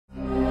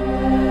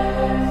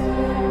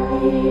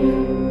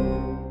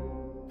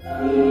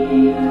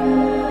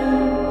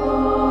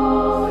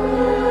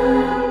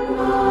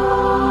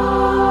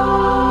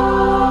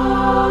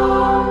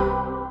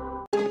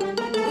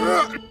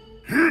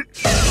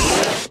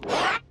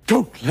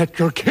Don't let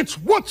your kids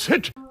watch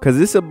it. Cause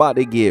it's about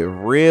to get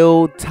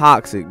real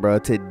toxic, bro.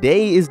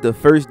 Today is the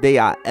first day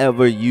I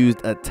ever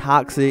used a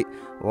toxic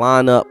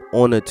lineup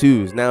on the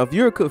twos. Now, if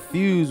you're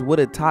confused what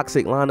a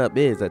toxic lineup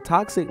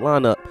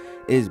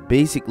is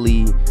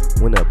basically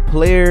when a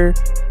player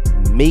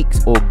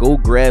makes or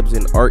grabs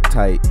an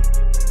archetype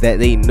that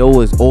they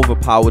know is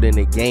overpowered in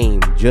the game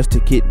just to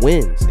get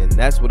wins, and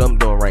that's what I'm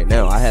doing right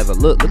now. I have a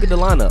look at the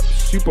lineup,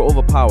 super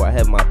overpowered. I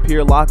have my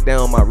pure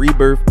lockdown, my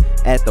rebirth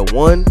at the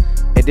 1,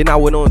 and then I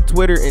went on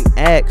Twitter and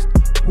asked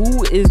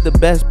who is the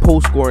best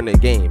post scorer in the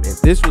game, and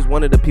this was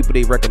one of the people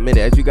they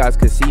recommended. As you guys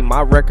can see,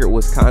 my record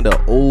was kind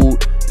of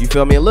old, you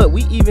feel me? And look,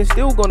 we even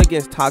still going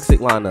against toxic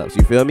lineups,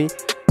 you feel me?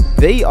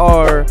 They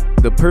are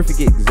the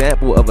perfect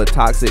example of a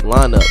toxic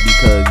lineup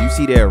because you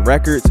see their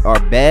records are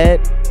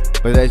bad,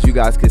 but as you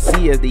guys can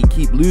see, as they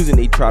keep losing,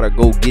 they try to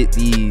go get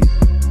these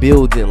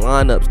builds and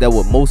lineups that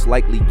will most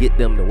likely get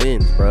them the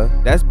wins,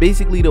 bruh. That's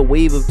basically the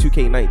wave of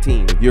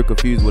 2K19 if you're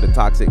confused what a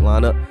toxic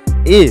lineup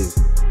is.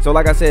 So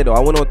like I said though, I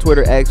went on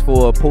Twitter, asked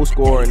for a post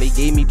scorer, and they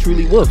gave me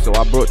Truly Wolf. So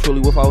I brought Truly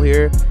Wolf out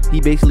here.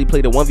 He basically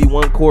played a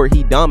 1v1 court.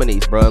 He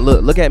dominates, bro. And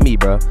look at me,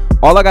 bro.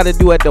 All I got to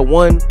do at the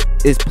 1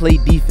 is play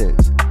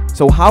defense.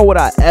 So how would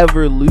I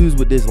ever lose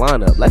with this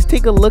lineup? Let's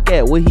take a look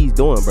at what he's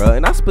doing, bro.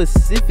 And I'm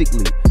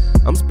specifically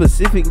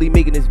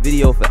making this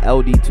video for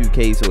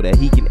LD2K so that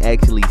he can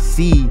actually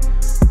see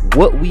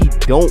what we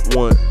don't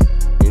want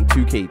in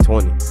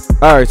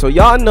 2K20. All right, so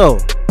y'all know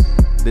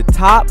the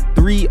top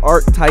 3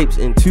 archetypes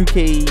in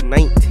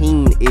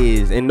 2K19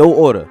 is, in no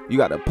order, you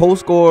got the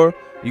post scorer,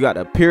 you got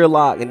the pure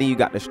lock, and then you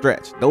got the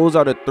stretch. Those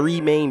are the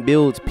 3 main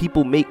builds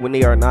people make when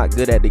they are not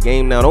good at the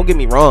game. Now, don't get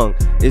me wrong,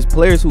 there's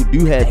players who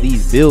do have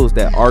these builds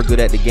that are good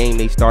at the game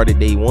they started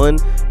day 1,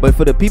 but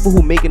for the people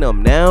who making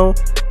them now,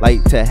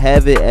 like to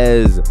have it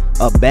as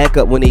a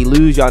backup when they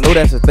lose, y'all know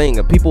that's a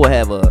thing. People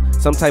have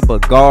some type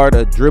of guard,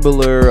 a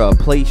dribbler, a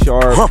play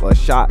sharp, a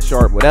shot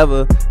sharp,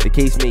 whatever the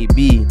case may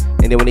be,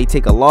 and then when they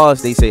take a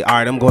loss, they say, all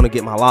right, I'm going to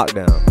get my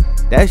lockdown.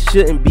 That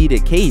shouldn't be the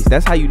case.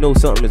 That's how you know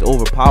something is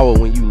overpowered.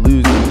 When you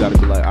lose, you gotta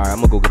be like, all right, I'm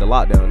gonna go get a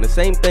lockdown. And the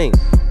same thing,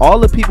 all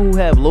the people who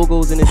have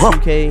logos in this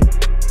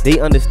 2K, they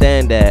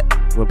understand that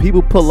when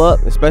people pull up,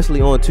 especially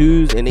on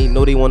 2s, and they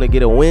know they want to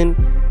get a win,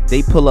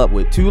 they pull up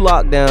with 2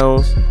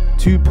 lockdowns,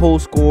 2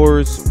 post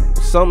scores,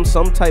 some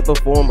type of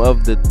form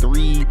of the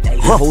 3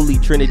 holy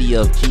trinity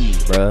of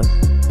cheese,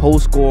 bruh.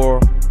 Post score,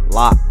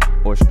 lock,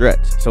 or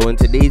stretch. So in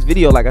today's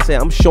video, like I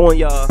said, I'm showing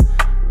y'all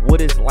what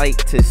it's like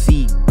to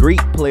see great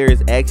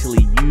players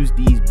actually use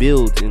these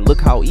builds, and look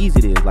how easy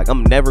it is. Like,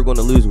 I'm never going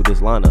to lose with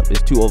this lineup.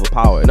 It's too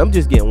overpowered, and I'm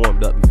just getting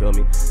warmed up, you feel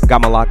me?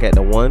 Got my lock at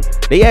the 1.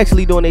 They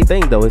actually doing their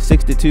thing though. It's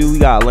 6-2. We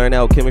gotta learn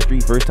out chemistry,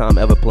 first time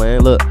ever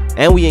playing. Look,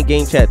 and we in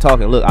game chat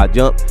talking. Look, I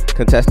jumped,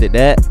 contested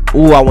that.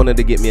 Ooh, I wanted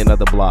to get me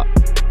another block.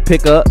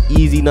 Pick up,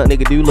 easy, nothing they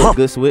can do. Look,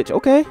 good switch.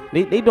 Okay,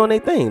 they doing their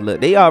thing.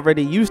 Look, they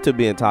already used to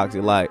being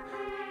toxic. Like,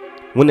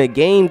 when the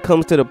game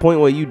comes to the point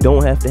where you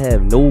don't have to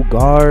have no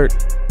guard,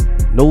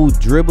 no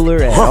dribbler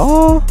at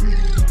all,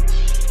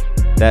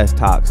 that's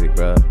toxic,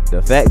 bro.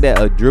 The fact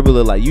that a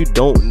dribbler, like, you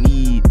don't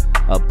need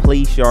a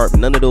play sharp,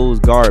 none of those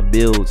guard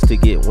builds to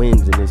get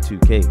wins in this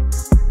 2K.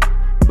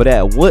 But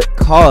at what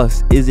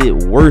cost is it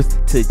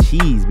worth to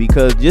cheese?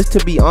 Because just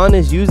to be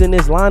honest, using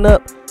this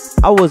lineup,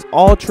 I was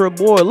ultra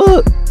bored.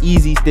 Look,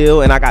 easy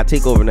still, and I got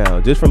takeover now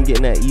just from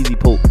getting that easy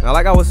poke. Now,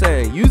 like I was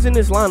saying, using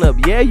this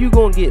lineup, yeah, you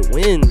gonna get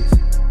wins,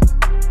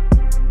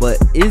 but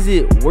is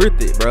it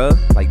worth it, bro?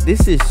 Like,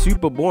 this is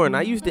super boring.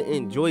 I used to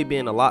enjoy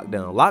being a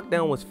lockdown.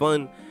 Lockdown was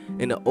fun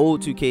in the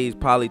old 2Ks,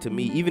 probably, to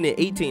me. Even in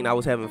 18, I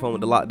was having fun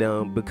with the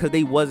lockdown because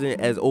they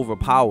wasn't as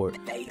overpowered.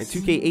 In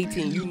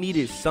 2K18, you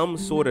needed some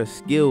sort of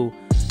skill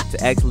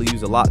to actually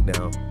use a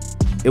lockdown.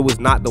 It was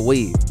not the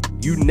wave.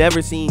 You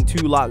never seen 2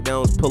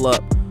 lockdowns pull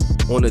up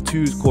on the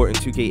 2s court in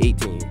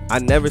 2K18. I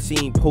never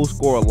seen post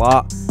score a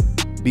lock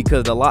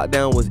because the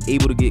lockdown was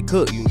able to get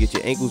cooked. You can get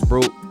your ankles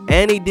broke.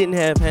 And they didn't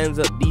have hands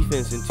up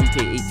defense in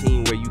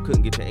 2K18 where you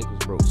couldn't get your ankles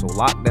broke. So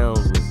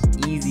lockdowns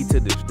was easy to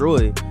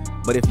destroy.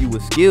 But if you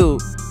was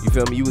skilled, you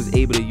feel me, you was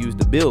able to use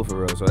the build for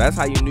real. So that's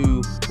how you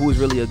knew who was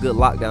really a good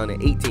lockdown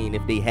in 18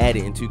 if they had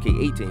it in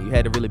 2K18. You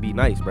had to really be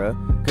nice, bro.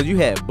 Because you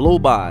had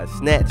blow-bys,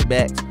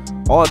 snatchbacks,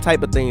 all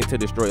type of things to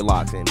destroy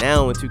locks. And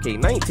now in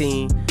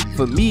 2K19,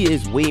 for me,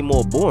 it's way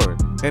more boring.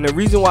 And the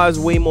reason why it's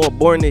way more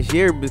boring this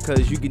year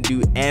because you can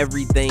do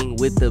everything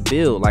with the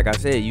build. Like I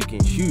said, you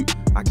can shoot,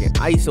 I can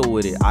ISO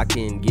with it, I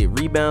can get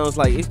rebounds.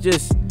 Like, it's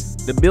just,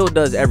 the build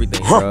does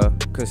everything, bro.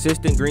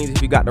 Consistent greens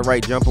if you got the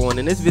right jumper on.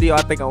 In this video,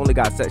 I think I only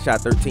got set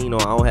shot 13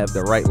 on. I don't have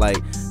the right, like,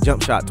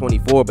 jump shot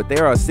 24, but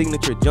there are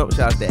signature jump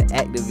shots that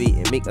activate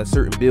and make a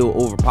certain build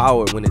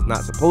overpowered when it's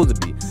not supposed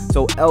to be.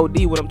 So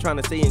LD, what I'm trying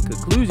to say in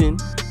conclusion,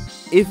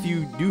 if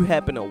you do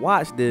happen to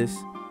watch this,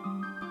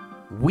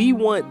 We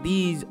want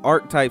these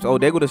archetypes. Oh,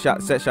 there go the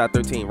set shot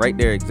 13 right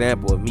there.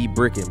 Example of me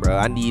bricking, bro.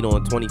 I need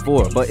on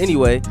 24. But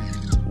anyway,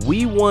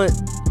 we want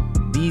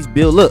these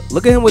build.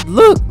 Look at him with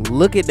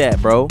look at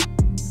that, bro.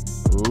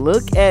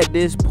 Look at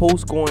this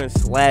post scoring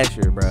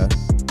slasher, bro.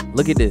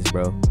 Look at this,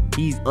 bro.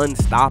 He's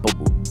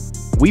unstoppable.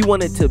 We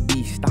want it to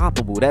be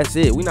stoppable. That's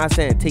it. We're not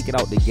saying take it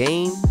out the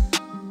game,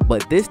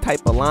 but this type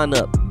of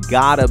lineup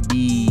gotta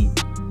be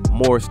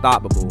more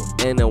stoppable.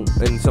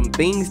 And some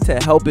things to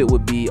help it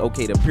would be,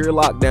 okay, the pure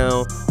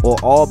lockdown or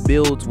all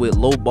builds with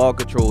low ball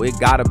control. It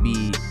gotta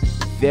be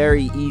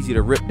very easy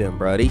to rip them,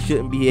 bro. They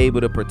shouldn't be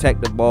able to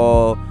protect the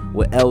ball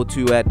with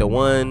L2 at the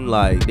 1.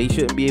 Like, they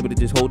shouldn't be able to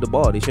just hold the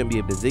ball. They shouldn't be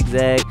able to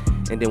zigzag.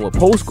 And then with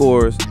post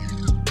scores,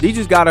 you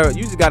just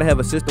gotta have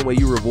a system where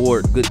you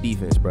reward good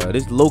defense, bro.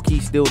 This low-key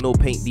still no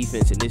paint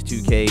defense in this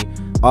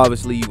 2K.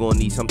 Obviously, you're gonna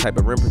need some type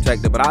of rim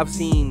protector, but I've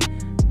seen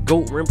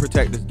GOAT rim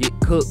protectors get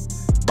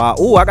cooked by,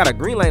 oh, I got a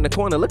green light in the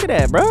corner. Look at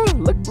that, bro.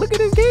 Look at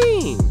this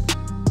game.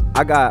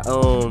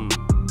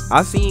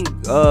 I seen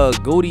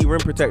Goaty rim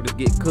protectors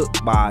get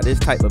cooked by this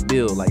type of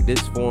build, like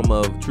this form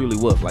of Truly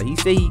Wolf. Like, he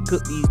say he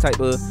cooked these type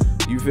of,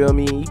 you feel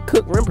me? He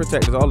cook rim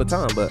protectors all the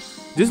time, but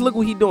just look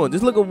what he doing.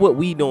 Just look at what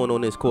we doing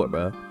on this court,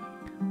 bro.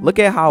 Look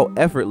at how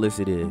effortless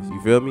it is. You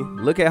feel me?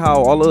 Look at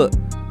how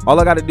all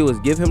I got to do is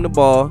give him the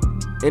ball,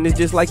 and it's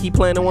just like he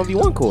playing a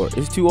 1v1 court.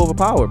 It's too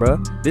overpowered, bro.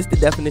 This the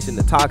definition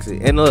of toxic.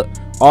 And look,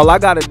 all I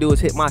got to do is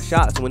hit my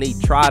shots when they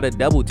try to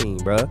double team,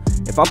 bro.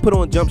 If I put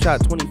on jump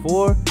shot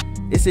 24,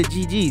 it's a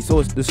GG.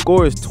 So the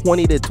score is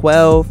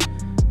 20-12.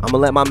 I'm gonna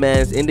let my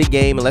mans end the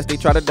game unless they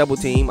try to double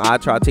team. I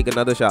try to take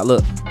another shot.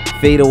 Look,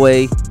 fade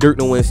away, Dirk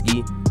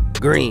Nowitzki,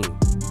 green,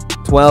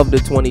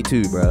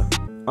 12-22, bro.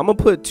 I'm gonna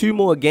put 2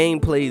 more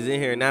gameplays in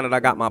here now that I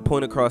got my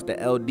point across the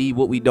LD,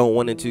 what we don't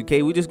want in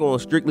 2K. We just gonna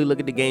strictly look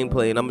at the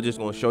gameplay, and I'm just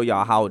gonna show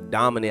y'all how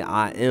dominant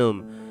I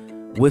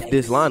am with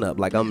this lineup.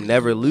 Like, I'm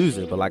never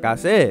losing. But like I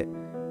said,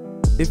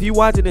 if you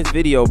watching this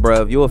video,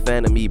 bro, if you're a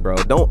fan of me, bro,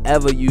 don't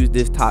ever use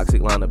this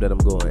toxic lineup that I'm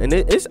going. And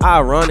it's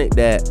ironic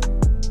that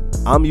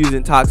I'm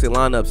using toxic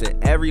lineups,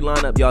 and every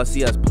lineup y'all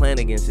see us playing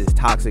against is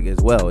toxic as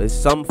well. It's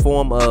some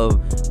form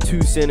of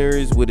 2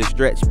 centers with a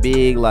stretch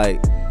big.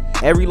 Like,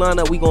 every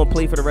lineup we gonna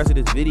play for the rest of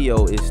this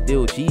video is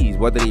still cheese,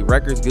 whether they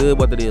records good,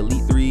 whether they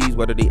elite 3s,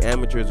 whether they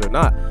amateurs or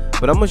not.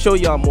 But I'm gonna show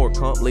y'all more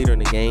comp later in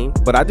the game.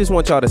 But I just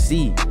want y'all to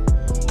see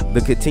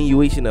the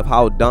continuation of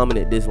how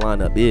dominant this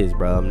lineup is,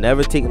 bro. I'm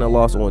never taking a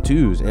loss on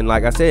 2s. And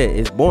like I said,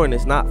 it's boring.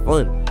 It's not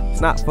fun. It's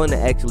not fun to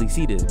actually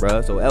see this,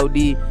 bro. So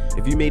LD,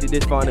 if you made it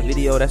this far in the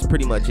video, that's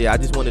pretty much it. I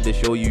just wanted to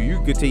show you. You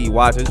can continue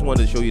watching. I just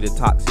wanted to show you the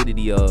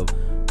toxicity of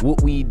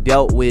what we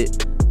dealt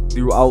with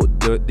throughout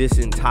this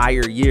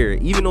entire year.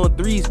 Even on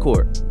 3s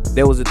court,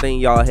 there was a thing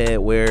y'all had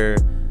where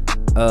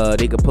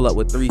they could pull up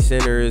with 3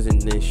 centers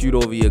and then shoot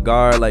over your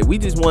guard. Like, we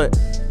just want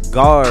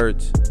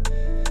guards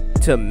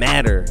to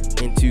matter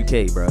in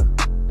 2K, bro.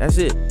 That's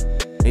it.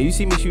 And you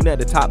see me shooting at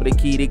the top of the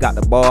key. They got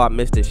the ball. I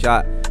missed the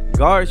shot.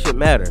 Guards should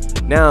matter.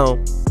 Now,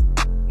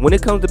 when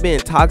it comes to being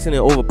toxic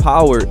and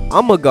overpowered,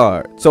 I'm a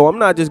guard, so I'm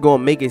not just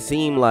gonna make it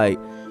seem like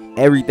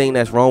everything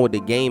that's wrong with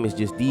the game is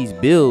just these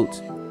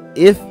builds.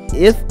 If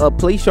a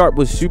play sharp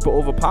was super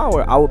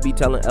overpowered, I would be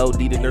telling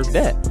LD to nerf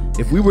that.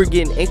 If we were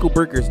getting ankle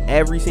breakers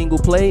every single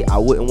play, I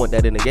wouldn't want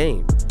that in the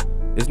game.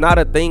 It's not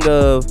a thing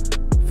of,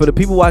 for the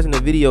people watching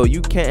the video,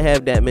 you can't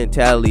have that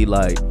mentality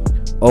like,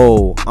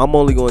 oh, I'm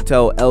only going to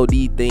tell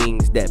LD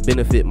things that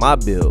benefit my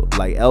build.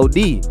 Like,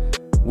 LD,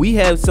 we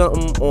have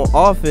something on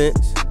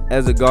offense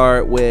as a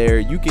guard where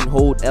you can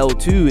hold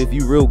L2 if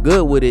you real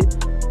good with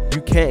it.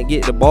 You can't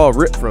get the ball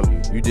ripped from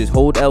you. You just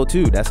hold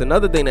L2. That's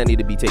another thing that need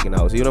to be taken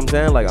out. See what I'm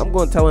saying? Like, I'm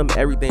going to tell him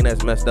everything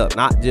that's messed up,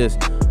 not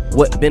just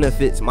what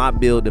benefits my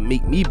build to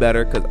make me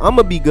better, because I'm going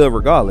to be good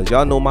regardless.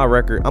 Y'all know my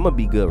record. I'm going to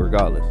be good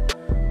regardless.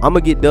 I'm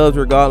going to get dubs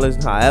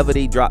regardless. However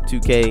they drop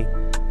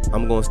 2K,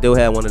 I'm going to still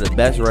have one of the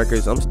best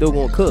records. I'm still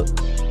going to cook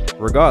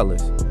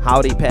regardless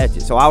how they patch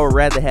it. So I would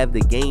rather have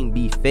the game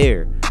be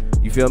fair.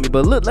 You feel me?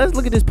 But look, let's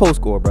look at this post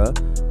score, bro.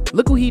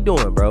 Look what he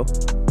doing, bro.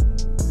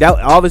 That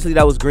obviously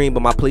that was green, but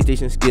my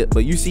PlayStation skipped.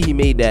 But you see he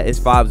made that. It's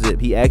 5-zip.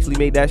 He actually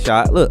made that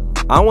shot. Look,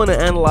 I want to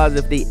analyze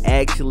if they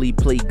actually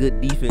play good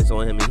defense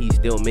on him and he's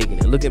still making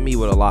it. Look at me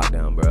with a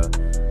lockdown, bro.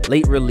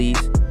 Late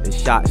release, the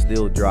shot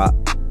still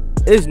dropped.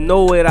 There's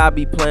no way that I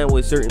be playing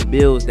with certain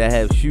builds that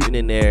have shooting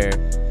in there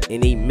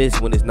and they miss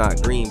when it's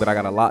not green, but I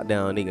got a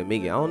lockdown and they can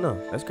make it. I don't know.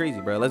 That's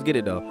crazy, bro. Let's get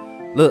it though.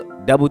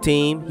 Look, double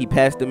team. He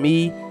passed to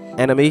me.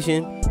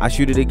 Animation. I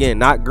shoot it again.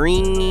 Not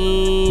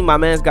green. My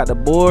man's got the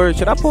board.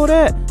 Should I pull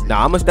that?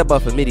 Nah, I'm gonna step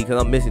up for midi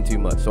because I'm missing too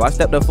much. So I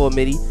stepped up for a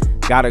midi.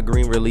 Got a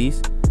green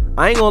release.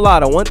 I ain't gonna lie.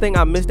 The one thing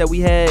I missed that we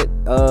had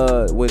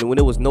when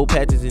it was no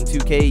patches in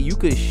 2K, you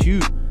could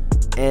shoot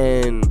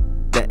and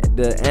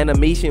the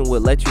animation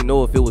would let you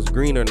know if it was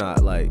green or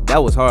not. Like,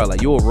 that was hard.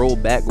 Like, you'll roll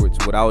backwards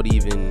without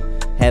even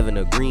having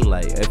a green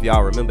light, if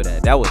y'all remember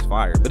that. That was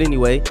fire. But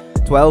anyway,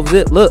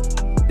 12-zip. Look,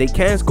 they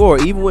can score.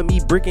 Even with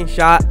me bricking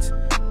shots,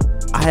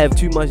 I have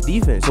too much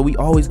defense. So we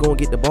always gonna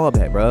get the ball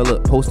back, bro.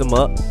 Look, post them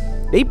up.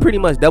 They pretty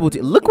much double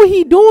team. Look what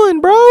he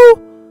doing, bro.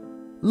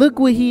 Look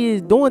what he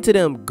is doing to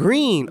them.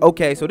 Green.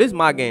 Okay, so this is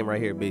my game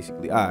right here,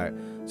 basically. All right.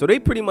 So they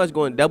pretty much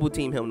going to double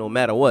team him no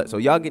matter what. So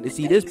y'all get to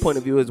see this point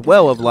of view as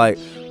well of like,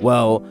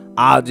 well,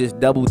 I'll just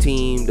double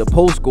team the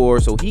post scorer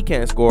so he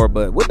can't score.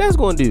 But what that's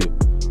going to do?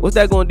 What's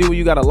that going to do when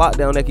you got a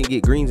lockdown that can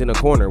get greens in the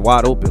corner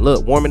wide open?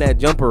 Look, warming that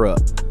jumper up.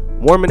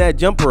 Warming that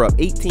jumper up.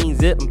 18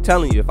 zip. I'm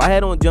telling you, if I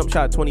had on jump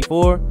shot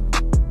 24,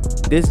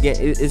 this game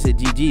is a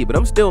GG. But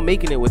I'm still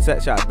making it with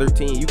set shot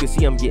 13. You can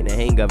see I'm getting a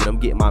hang of it. I'm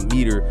getting my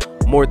meter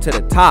more to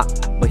the top.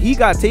 But he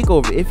got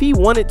takeover. If he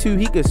wanted to,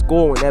 he could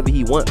score whenever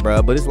he want,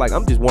 bro. But it's like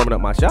I'm just warming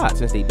up my shot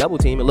since they double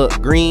team. And look,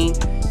 green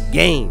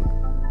game.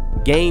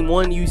 Game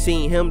 1, you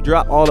seen him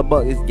drop all the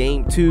buckets.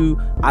 Game 2,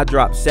 I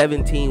dropped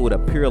 17 with a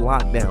pure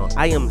lockdown.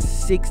 I am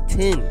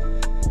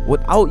 6'10"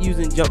 without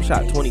using jump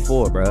shot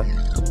 24, bro.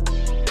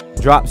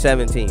 Drop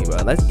 17,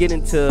 bro. Let's get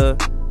into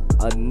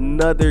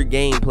another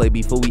gameplay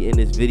before we end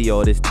this video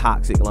of this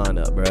toxic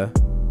lineup, bro.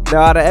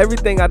 Now, out of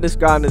everything I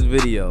described in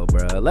this video,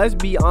 bro, let's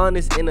be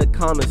honest in the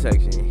comment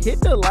section. Hit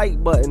the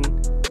like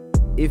button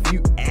if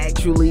you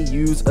actually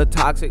use a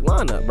toxic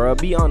lineup, bro.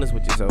 Be honest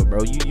with yourself,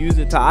 bro. You use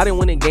it. I didn't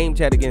win in game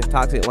chat against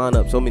toxic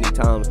lineup so many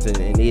times,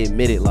 and they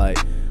admitted, like,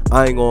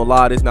 I ain't gonna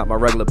lie, this is not my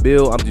regular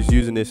build. I'm just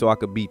using this so I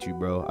could beat you,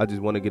 bro. I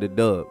just want to get a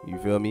dub. You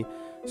feel me?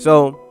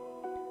 So,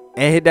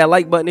 and hit that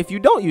like button if you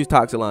don't use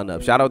toxic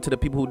lineup. Shout out to the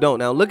people who don't.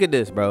 Now, look at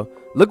this, bro.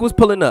 Look what's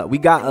pulling up. We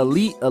got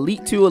Elite,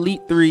 Elite 2,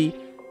 Elite 3.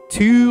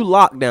 2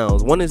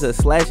 lockdowns. One is a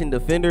slashing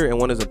defender and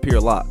one is a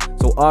pure lock.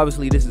 So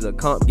obviously this is a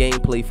comp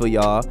gameplay for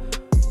y'all,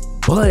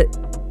 but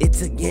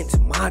it's against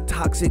my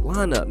toxic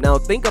lineup. Now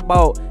think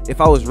about if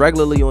I was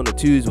regularly on the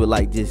 2s with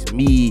like just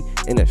me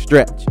in a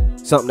stretch,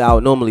 something that I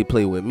would normally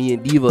play with, me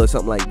and Diva or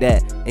something like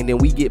that, and then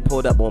we get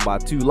pulled up on by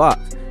 2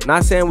 locks.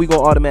 Not saying we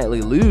gonna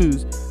automatically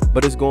lose,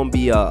 but it's gonna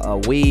be a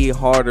way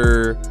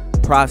harder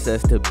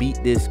process to beat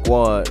this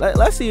squad.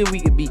 Let's see if we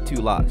can beat 2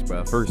 locks,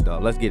 bro. First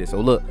off, let's get it. So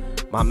look,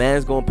 my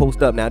man's gonna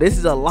post up. Now this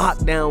is a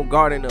lockdown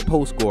guard and a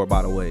post score,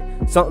 by the way,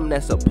 something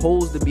that's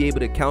supposed to be able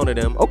to counter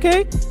them.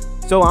 Okay,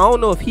 so I don't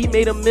know if he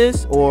made a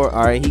miss or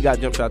all right, he got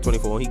jump shot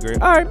 24 and he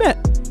green. All right, bet.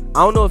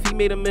 I don't know if he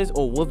made a miss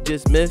or Wolf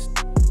just missed.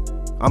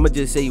 I'm gonna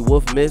just say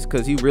Wolf missed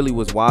because he really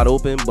was wide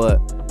open. But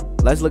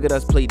let's look at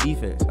us play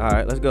defense. All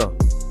right, let's go.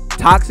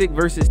 Toxic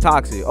versus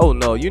toxic. Oh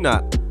no, you're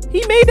not.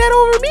 He made that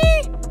over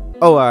me.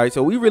 Oh, all right,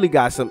 so we really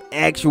got some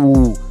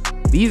actual,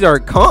 these are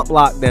comp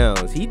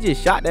lockdowns. He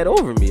just shot that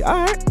over me. All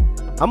right,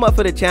 I'm up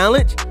for the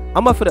challenge.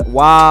 I'm up for the,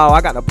 wow, I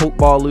got the poke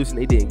ball loose and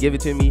they didn't give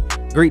it to me.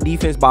 Great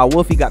defense by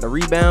Wolf. He got the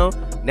rebound.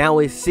 Now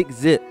it's 6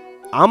 zip.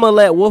 I'm gonna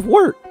let Wolf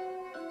work.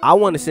 I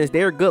want to, since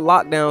they're good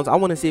lockdowns, I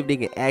want to see if they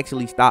can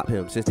actually stop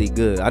him since they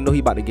good. I know he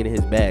about to get in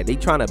his bag. They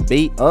trying to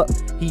bait up.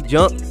 He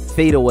jumped,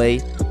 fade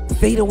away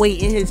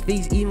in his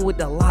face, even with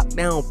the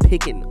lockdown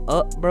picking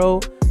up,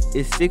 bro.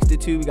 It's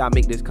 6-2. We gotta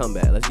make this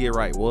comeback. Let's get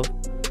right, Wolf.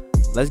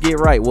 Let's get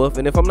right, Wolf.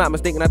 And if I'm not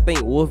mistaken, I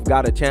think Wolf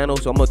got a channel,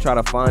 so I'm gonna try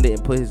to find it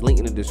and put his link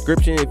in the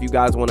description if you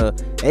guys wanna,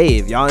 hey,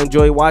 if y'all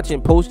enjoy watching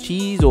post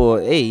cheese,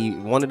 or hey,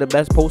 one of the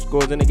best post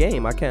scorers in the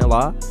game, I can't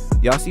lie.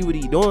 Y'all see what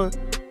he doing?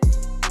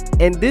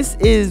 And this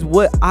is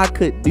what I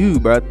could do,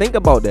 bro. Think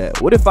about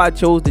that. What if I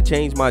chose to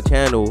change my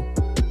channel,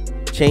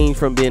 change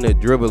from being a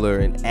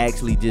dribbler and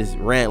actually just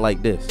rant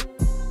like this?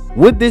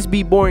 Would this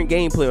be boring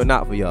gameplay or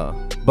not for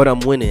y'all? But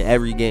I'm winning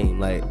every game.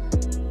 Like,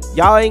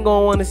 y'all ain't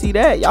gonna want to see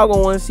that. Y'all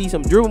gonna want to see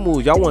some dribble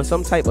moves. Y'all want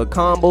some type of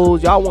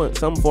combos. Y'all want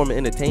some form of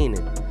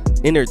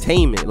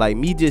entertainment. Like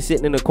me just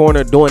sitting in the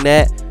corner doing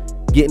that,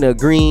 getting a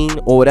green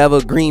or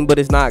whatever, green but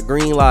it's not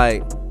green.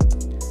 Like,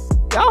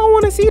 y'all don't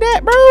want to see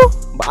that,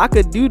 bro. But I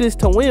could do this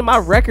to win. My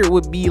record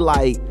would be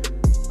like,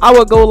 I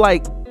would go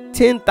like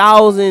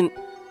 10,000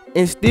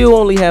 and still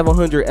only have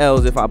 100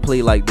 L's if I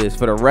play like this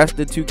for the rest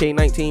of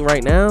 2K19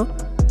 right now.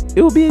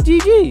 It will be a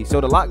GG.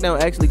 So the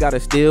lockdown actually got a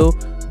steal,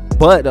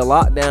 but the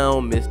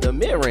lockdown missed the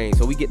mid-range.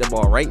 So we get the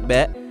ball right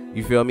back.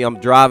 You feel me? I'm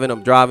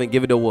driving.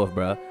 Give it to Wolf,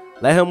 bro.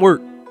 Let him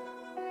work.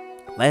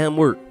 Let him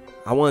work.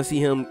 I want to see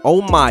him.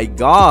 Oh my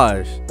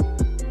gosh.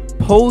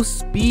 Post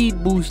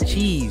speed boost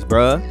cheese,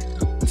 bro,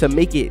 to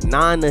make it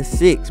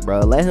 9-6,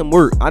 bro. Let him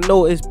work. I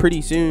know it's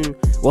pretty soon.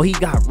 Well, he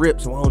got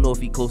ripped, so I don't know if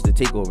he close to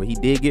takeover. He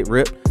did get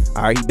ripped.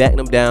 All right, he backing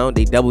him down.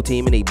 They double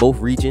teaming. They both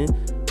reaching.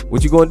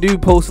 What you gonna do,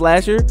 post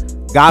slasher?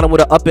 Got him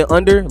with an up and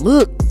under.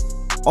 Look,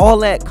 all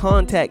that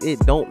contact, it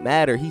don't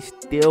matter. He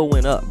still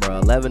went up,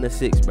 bro.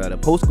 11-6, bro. The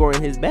post score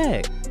in his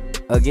bag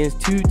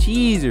against 2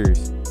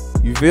 cheesers.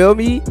 You feel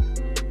me?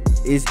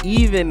 It's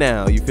even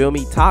now. You feel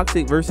me?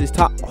 Toxic versus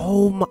top.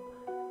 Oh my.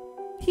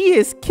 He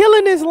is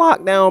killing this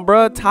lockdown,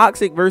 bro.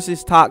 Toxic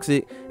versus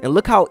toxic. And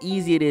look how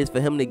easy it is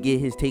for him to get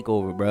his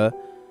takeover, bro.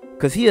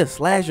 Because he a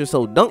slasher,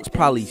 so dunks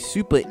probably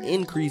super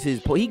increase his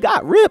point. He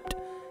got ripped.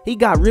 He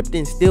got ripped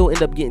and still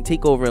end up getting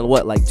takeover in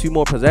what, like 2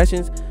 more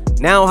possessions?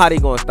 Now how they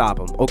gonna stop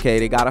him? Okay,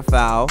 they got a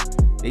foul.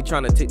 They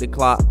trying to tick the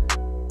clock.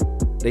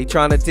 They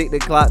trying to tick the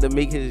clock to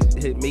make his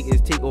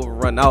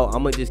takeover run out.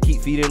 I'm gonna just keep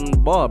feeding him the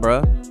ball,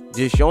 bro.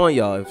 Just showing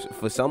y'all,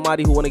 for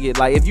somebody who want to get,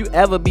 like, if you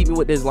ever beat me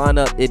with this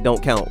lineup, it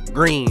don't count.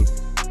 Green,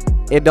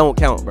 it don't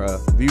count, bro.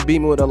 If you beat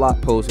me with a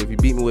lock post, if you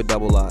beat me with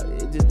double lock,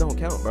 it just don't count.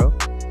 account, bro.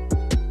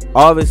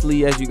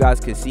 Obviously, as you guys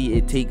can see,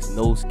 it takes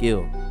no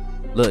skill.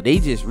 Look, they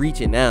just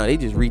reaching now. They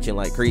just reaching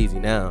like crazy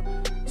now.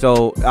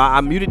 So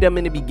I muted them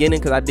in the beginning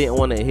because I didn't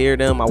want to hear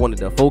them. I wanted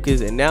to focus,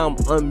 and now I'm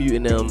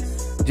unmuting them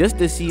just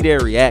to see their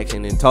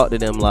reaction and talk to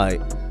them like,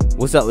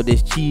 what's up with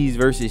this cheese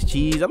versus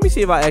cheese? Let me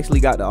see if I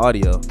actually got the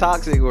audio.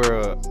 Toxic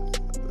world.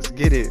 Let's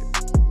get it.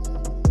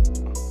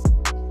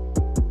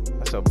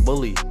 That's a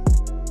bully.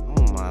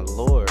 Oh my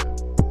lord.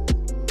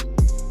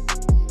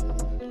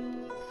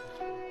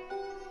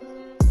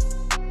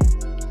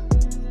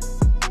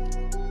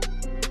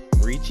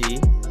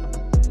 Reachy.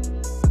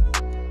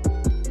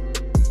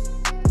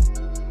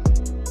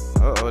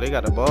 Uh-oh, they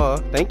got the ball.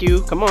 Thank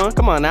you. Come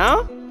on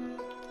now.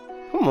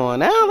 Come on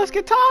now, let's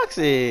get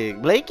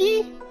toxic.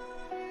 Blakey.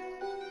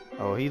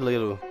 Oh, he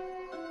little.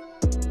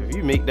 If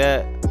you make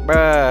that,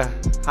 bruh,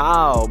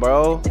 how,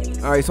 bro?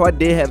 All right, so I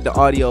did have the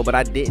audio, but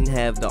I didn't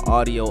have the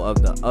audio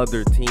of the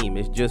other team.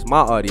 It's just my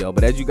audio.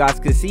 But as you guys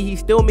can see, he's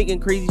still making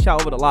crazy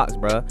shot over the locks,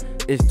 bruh.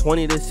 It's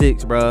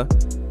 20-6,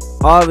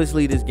 bruh.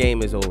 Obviously, this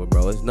game is over,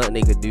 bro. There's nothing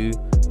they could do.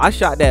 I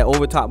shot that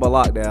over top my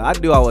lockdown. I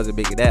knew I wasn't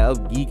big at that. I was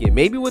geeking.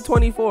 Maybe with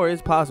 24,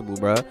 it's possible,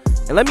 bro.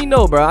 And let me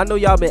know, bro. I know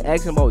y'all been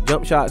asking about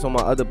jump shots on my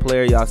other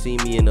player. Y'all see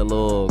me in the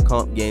little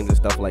comp games and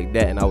stuff like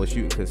that, and I was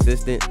shooting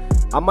consistent.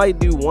 I might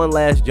do one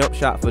last jump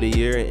shot for the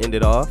year and end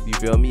it off. You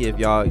feel me? If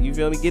y'all, you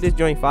feel me, get this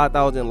joint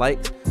 5,000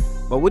 likes.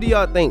 But what do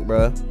y'all think,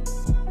 bro?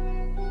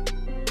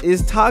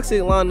 Is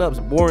toxic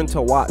lineups boring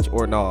to watch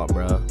or not,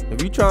 bro?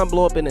 If you try and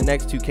blow up in the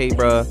next 2K,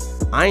 bro,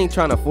 I ain't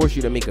trying to force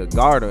you to make a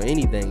guard or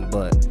anything,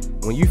 but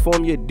when you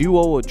form your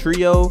duo or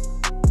trio,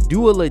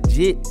 do a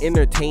legit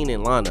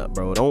entertaining lineup,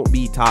 bro. Don't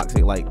be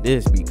toxic like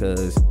this,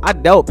 because I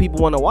doubt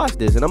people want to watch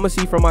this. And I'm gonna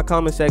see from my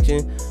comment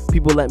section,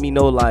 people let me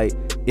know like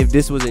if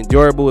this was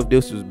enjoyable, if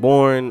this was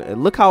boring.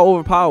 And look how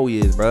overpowered he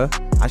is, bro.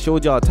 I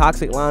showed y'all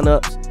toxic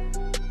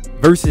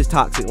lineups versus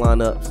toxic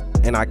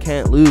lineups, and I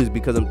can't lose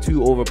because I'm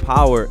too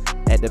overpowered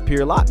at the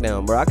pure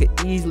lockdown, bro. I could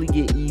easily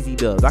get easy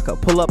dubs. I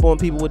could pull up on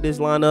people with this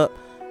lineup,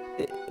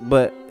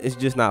 but it's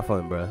just not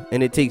fun, bro,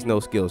 and it takes no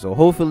skill. So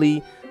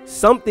hopefully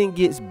something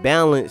gets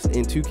balanced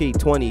in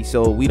 2K20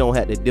 so we don't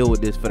have to deal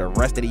with this for the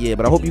rest of the year.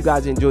 But I hope you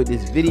guys enjoyed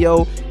this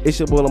video. It's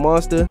your boy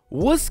LaMonsta.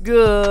 What's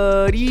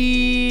good?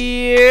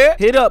 Yeah,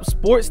 hit up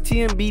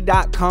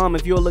sportstnb.com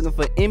if you're looking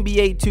for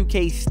NBA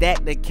 2K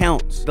stacked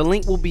accounts. The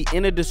link will be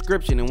in the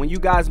description, and when you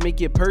guys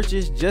make your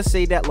purchase, just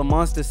say that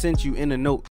LaMonsta sent you in a note.